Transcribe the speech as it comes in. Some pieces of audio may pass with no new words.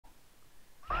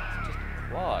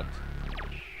logged.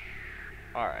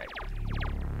 Alright.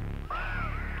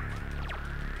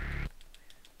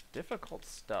 Difficult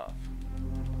stuff.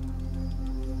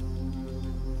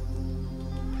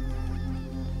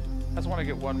 I just want to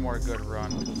get one more good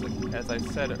run, because like, as I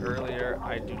said earlier,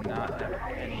 I do not have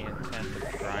any intent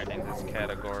of grinding this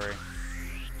category.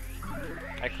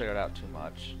 I cleared out too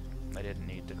much. I didn't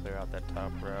need to clear out that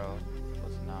top row. It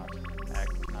was not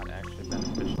actually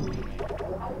beneficial to me.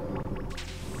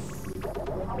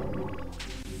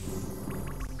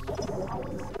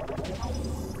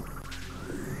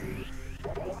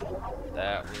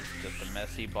 That was just a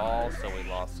messy ball, so we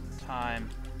lost some time.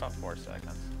 About 4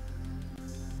 seconds.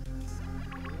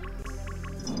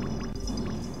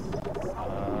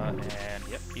 And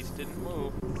yep, piece didn't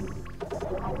move.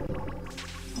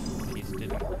 Piece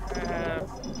didn't grab.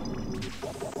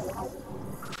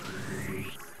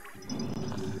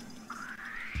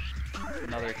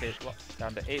 Another case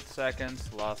down to 8 seconds.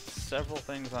 Lost several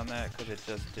things on that because it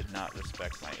just did not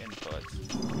respect my inputs.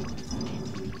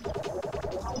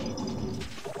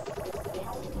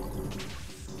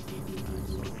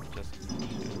 So we just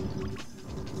need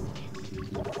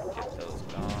to get those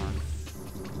gone.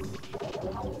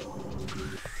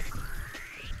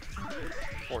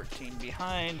 14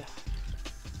 behind.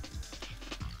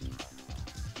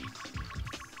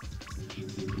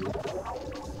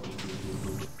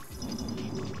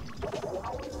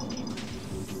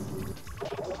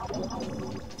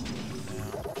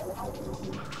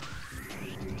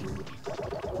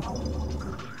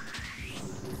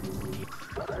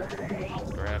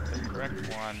 Grab the correct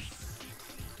one.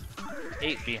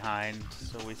 8 behind,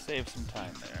 so we saved some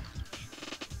time there.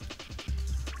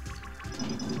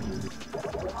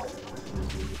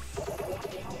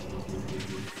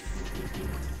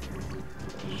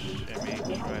 Shimmy,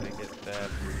 try to get that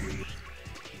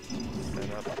set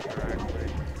up correctly.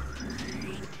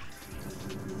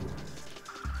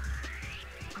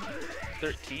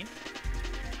 13.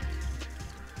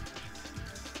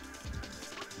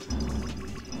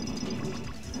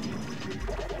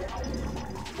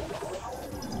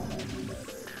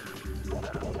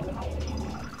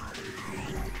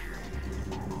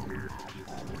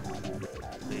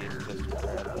 Please just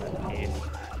grab that piece.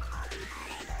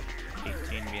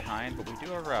 18 behind, but we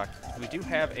do a rock. We do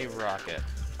have a rocket.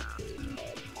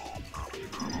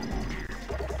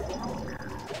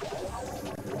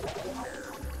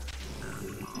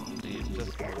 Please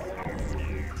just move it.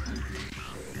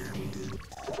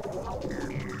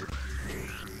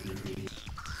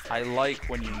 I like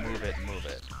when you move it, move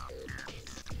it.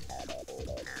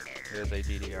 Here's a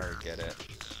DDR, get it.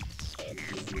 I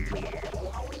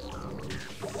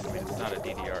mean, it's not a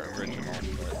DDR original,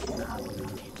 but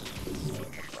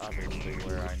that's obviously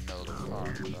where I know the songs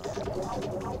are.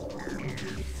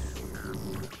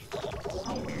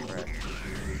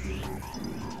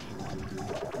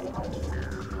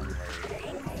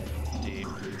 Deep.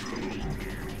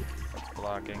 What's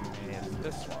blocking me is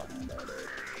this one.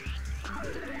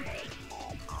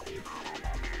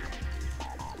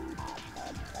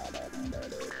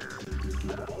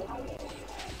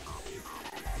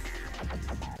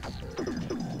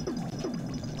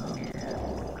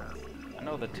 I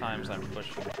know the times I'm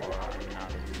pushing for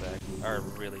are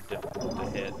really difficult to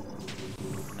hit.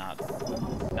 Not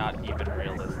even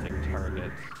realistic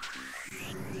targets.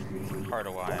 It's part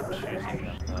of why I'm choosing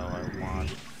them, though.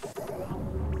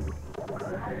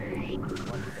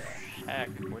 What the heck?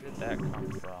 Where did that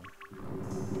come from?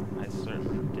 I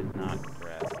certainly did not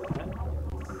grab that.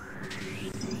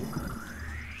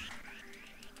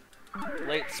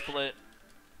 Late split.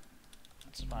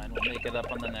 That's fine, we'll make it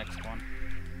up on the next one.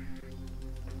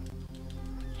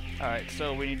 Alright,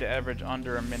 so we need to average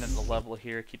under a minute a level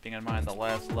here, keeping in mind the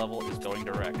last level is going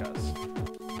to wreck us.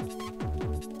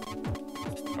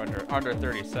 Under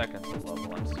 30 seconds a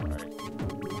level, I'm sorry.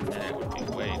 And it would be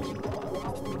way too long.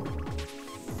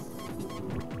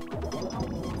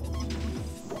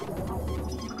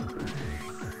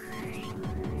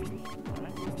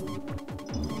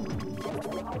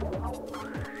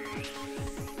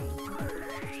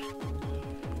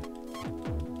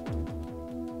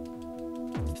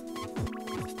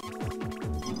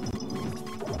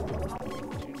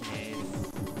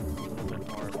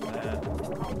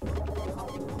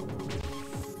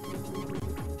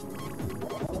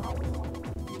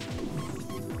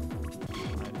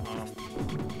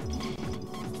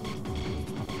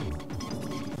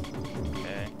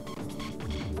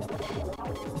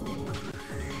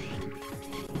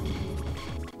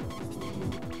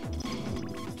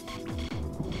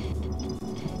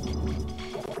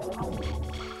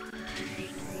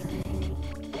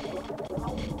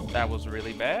 That was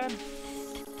really bad.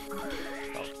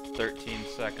 About 13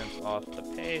 seconds off the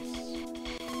pace.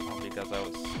 All because I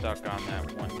was stuck on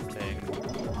that one thing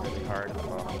really hard in the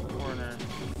bottom corner.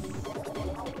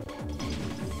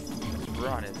 This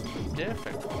run is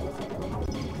difficult.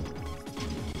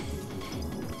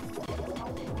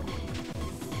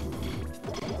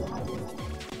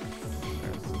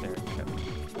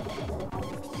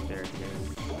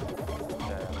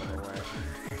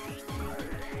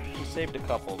 Saved a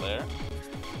couple there.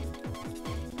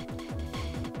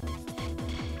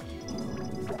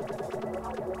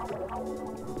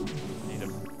 Need a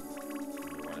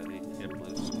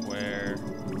blue square.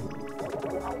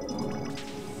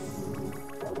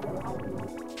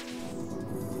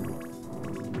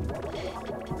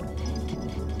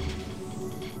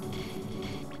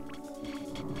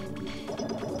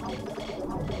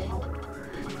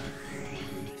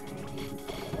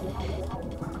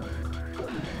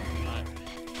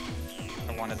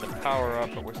 Wanted the power up,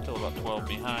 but we're still about 12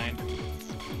 behind.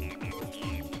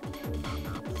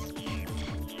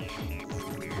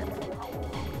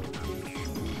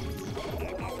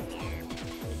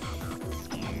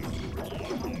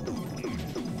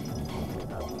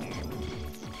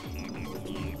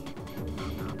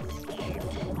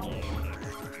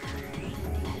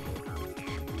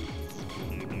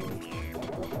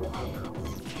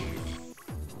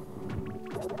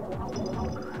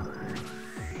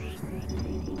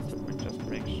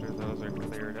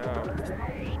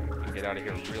 Get out of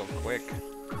here real quick.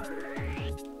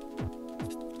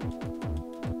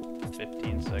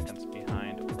 15 seconds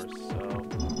behind or so.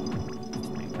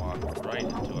 We walk right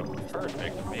into a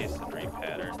perfect masonry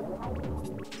pattern.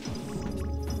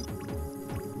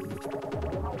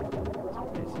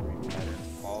 Masonry pattern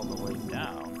all the way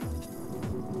down.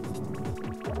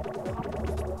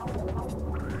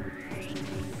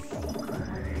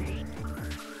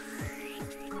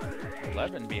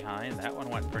 Behind. That one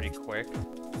went pretty quick,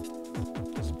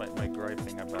 despite my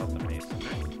griping about the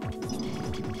masonry.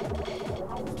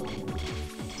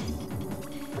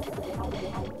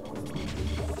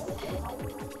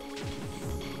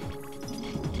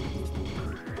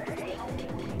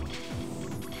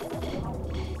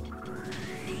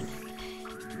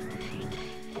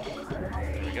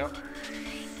 There we go.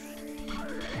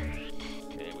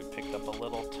 Okay, we picked up a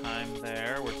little time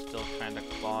there. We're still kind of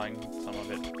clawing some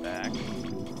of it back.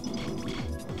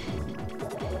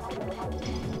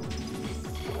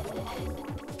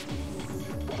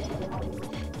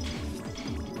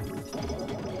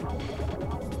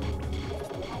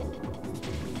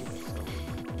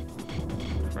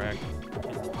 Crack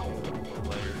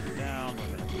layers down.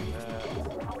 We're gonna do that.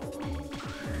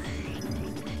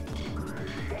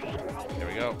 There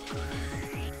we go.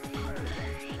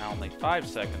 Now only 5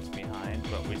 seconds behind,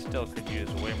 but we still could use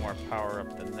way more power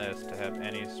up than this to have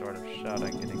any sort of shot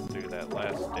at getting through that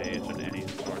last stage and any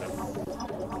sort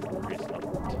of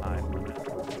reasonable time limit.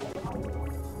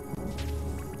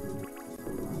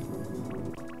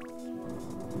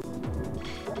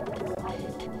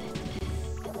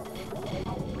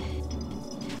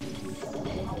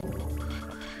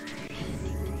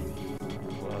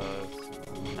 Was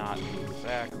not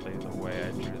exactly the way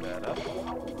I drew that up.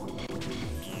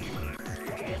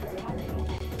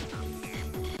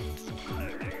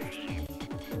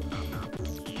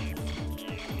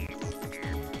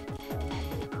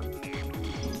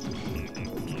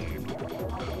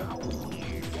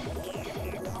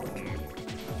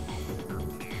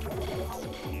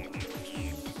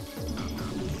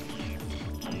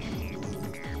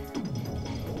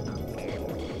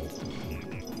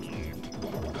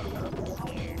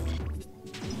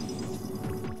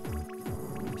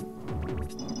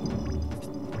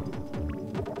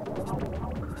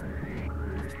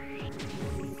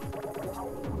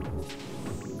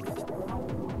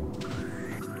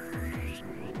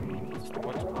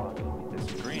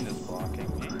 Is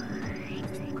blocking me.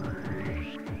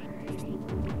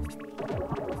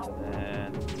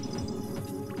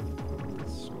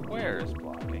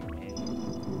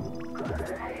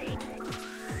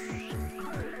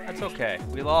 That's okay.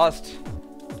 We lost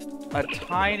a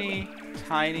tiny,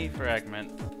 tiny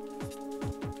fragment.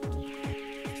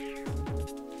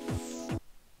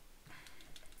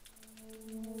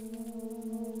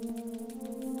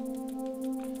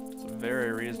 It's a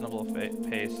very reasonable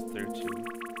pace through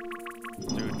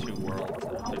two worlds,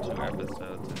 through 2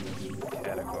 episodes in this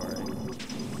category.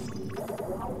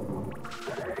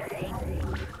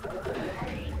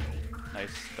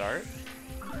 Nice start.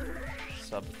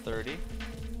 Sub 30. It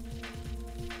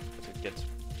gets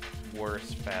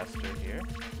worse faster here. I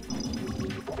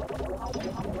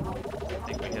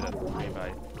think we hit a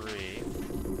 3x3.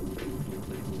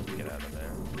 Please just get out of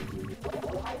there.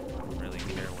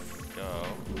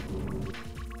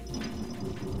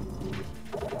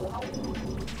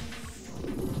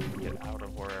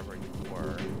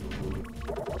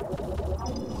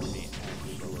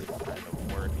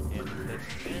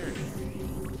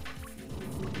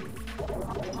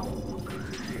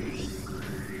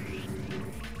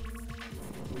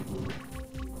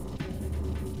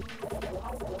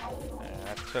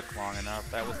 enough.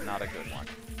 That was not a good one.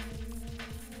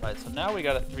 Alright, so now we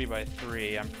got a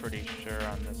 3x3, I'm pretty sure,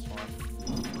 on this one.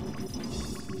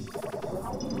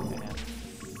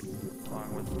 And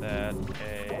along with that,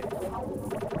 a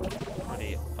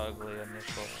pretty ugly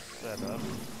initial setup.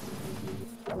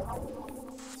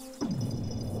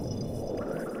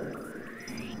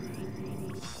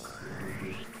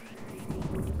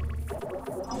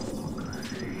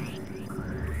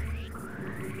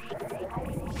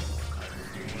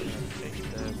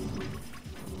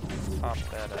 Pop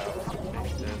that out.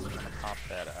 Take this. I'm gonna pop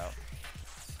that out.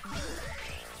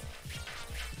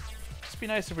 Just be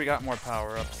nice if we got more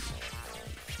power-ups,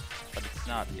 but it's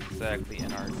not exactly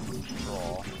in our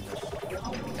control. This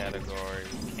category,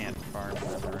 we can't farm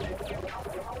them or anything.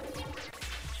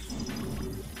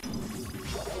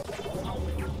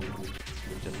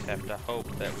 We just have to hope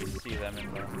that we see them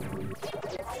in the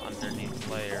underneath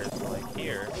layers, like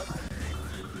here.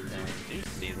 And if we do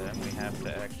see them, we have to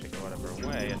actually go out of our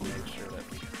way and make sure that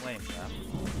we claim them.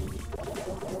 I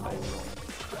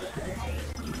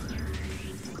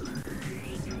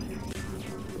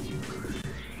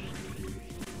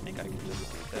think I can just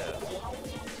do this.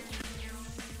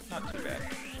 Not too bad.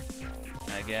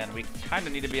 And again, we kind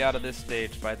of need to be out of this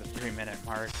stage by the 3-minute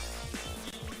mark.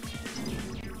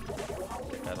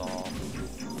 If at all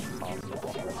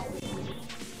possible.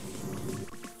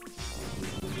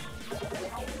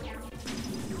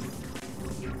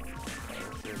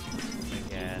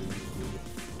 Again,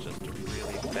 just a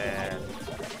really bad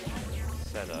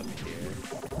setup here.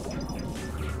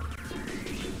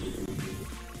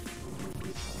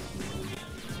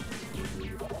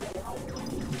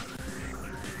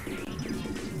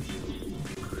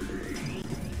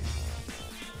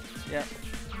 Yep,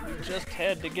 we just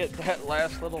had to get that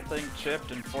last little thing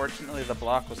chipped. Unfortunately, the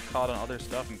block was caught on other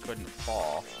stuff and couldn't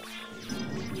fall.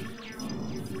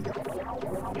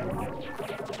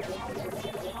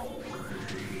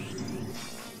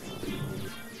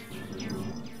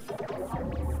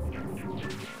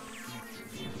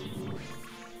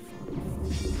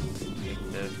 Take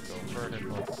this, go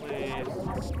vertical, please.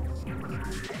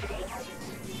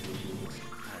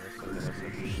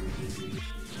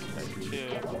 Type 2.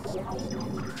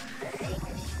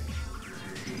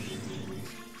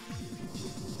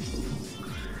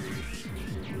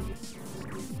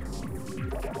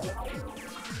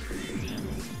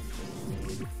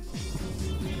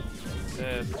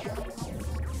 This.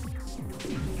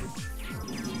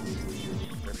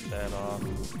 Rip that off.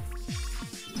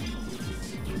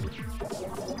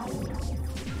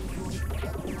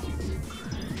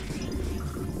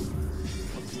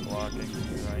 What's blocking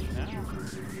me right now?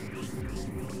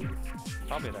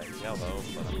 Probably that yellow,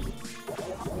 but I'm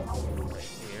right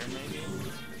here maybe?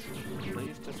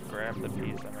 Please just grab the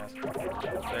piece I'm asking you to.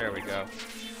 There we go.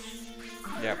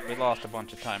 Yep, we lost a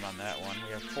bunch of time on that one.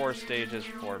 We have 4 stages,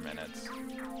 4 minutes.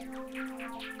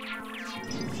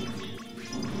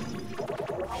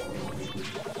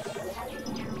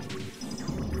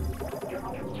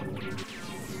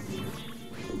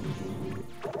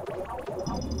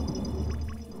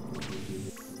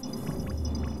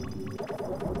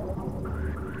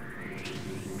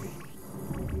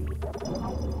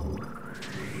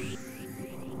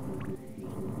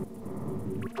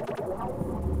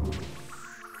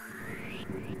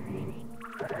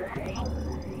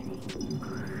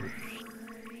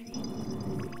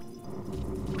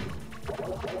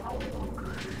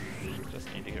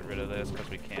 Because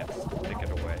we can't stick it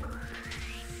away.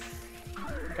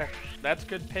 Okay, that's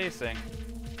good pacing.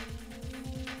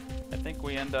 I think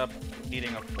we end up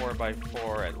needing a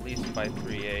 4x4 at least by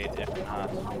 3.8, if not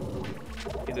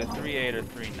either 3.8 or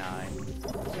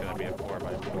 3.9. It's gonna be a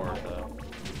 4x4 though.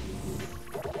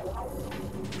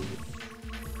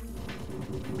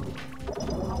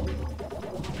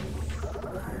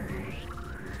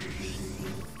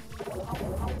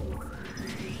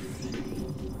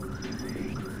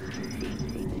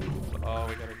 All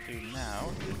we gotta do now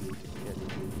is get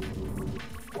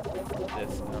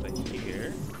this out of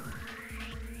here.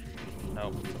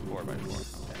 Nope, it's a 4x4.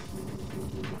 Okay.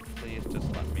 Please just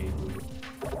let me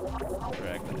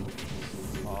drag that.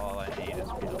 All I need is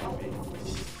for you to let me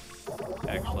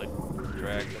actually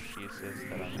drag the pieces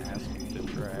that I'm asking to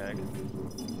drag.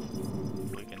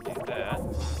 We can do that.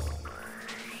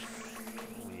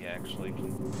 We actually can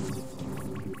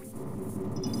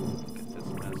get this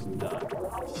mess done.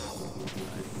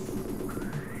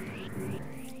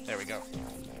 There we go.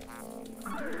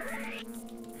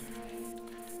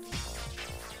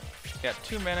 Got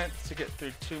 2 minutes to get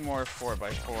through 2 more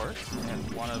 4x4s,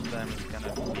 and one of them is going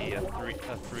to be a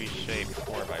three-shaped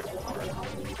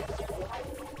 4x4.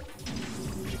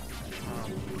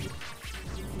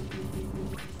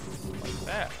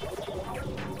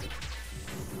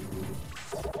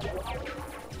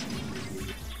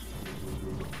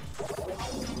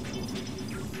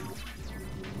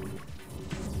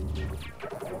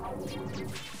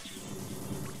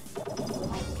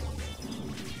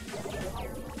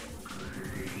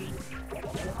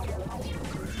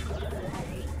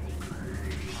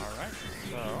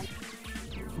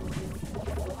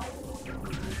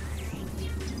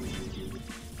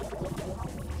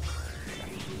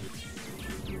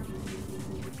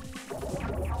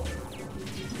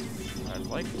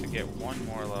 like to get one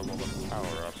more level of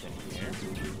power up in here.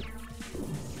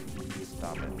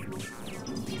 Stop it.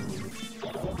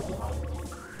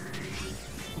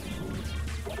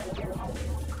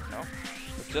 No?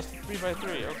 It's just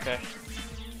 3x3, okay.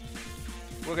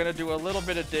 We're gonna do a little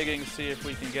bit of digging, see if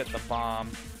we can get the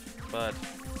bomb, but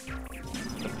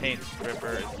the paint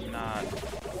stripper is not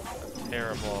a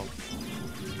terrible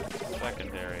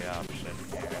secondary option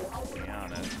here, to be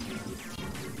honest.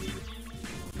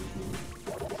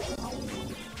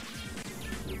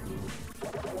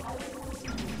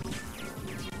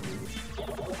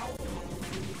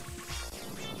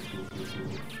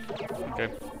 Okay,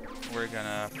 we're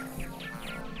gonna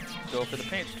go for the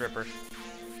paint stripper.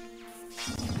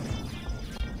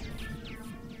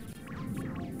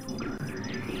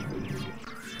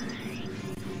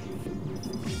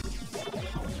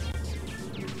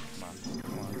 Come on.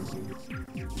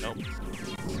 Nope.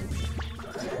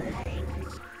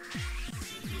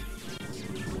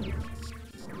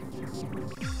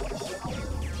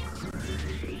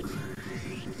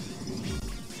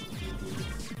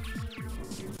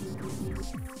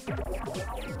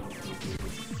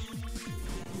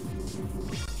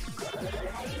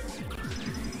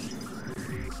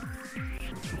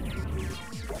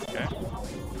 Okay.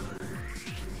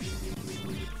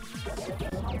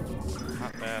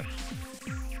 Not bad.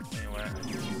 Anyway,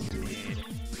 need.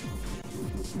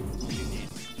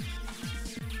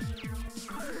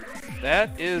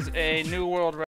 That is a new world record.